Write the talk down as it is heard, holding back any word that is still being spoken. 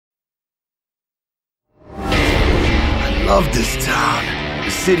love this town. The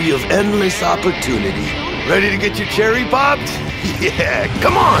city of endless opportunity. Ready to get your cherry popped? Yeah,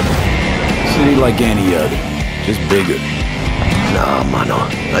 come on! City like any other, just bigger. Nah, mano,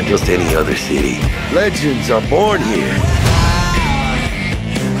 not just any other city. Legends are born here.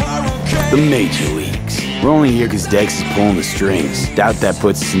 The major leagues. We're only here because Dex is pulling the strings. Doubt that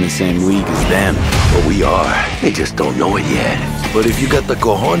puts us in the same league as them. But we are. They just don't know it yet. But if you got the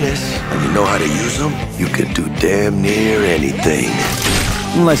cojones and you know how to use them, you can do damn near anything.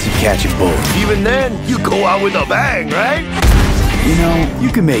 Unless you catch a bullet. Even then, you go out with a bang, right? You know, you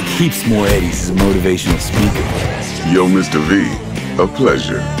can make heaps more eddies as a motivational speaker. Yo, Mr. V, a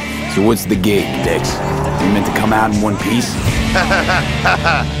pleasure. So what's the gig, Dex? You meant to come out in one piece?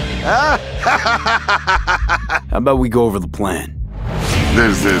 How about we go over the plan?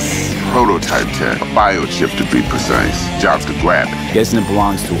 There's this prototype tech, a biochip to be precise. Jobs to grab it. Guessing it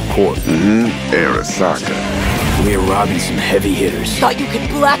belongs to a corp. Arasaka. We're robbing some heavy hitters. Thought you could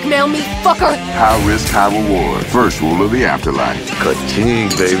blackmail me, fucker? High risk, high reward. First rule of the afterlife. Ka-ching,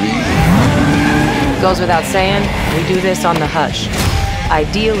 baby. Goes without saying, we do this on the hush.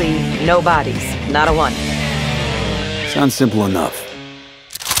 Ideally, no bodies, not a one. Sounds simple enough.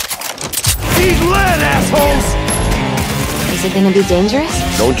 He's lit, assholes! Is it gonna be dangerous?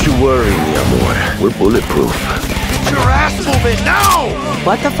 Don't you worry, mi amor. We're bulletproof. Get your ass moving now!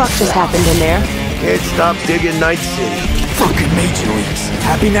 What the fuck just happened in there? Can't stop digging Night City. Fucking major leagues.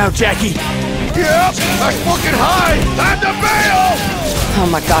 Happy now, Jackie? Yep, that's fucking high! Time to bail! Oh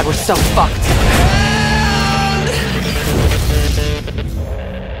my god, we're so fucked.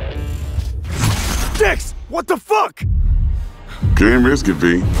 Dex, what the fuck? Can't risk it,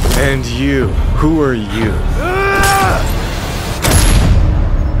 V. And you, who are you?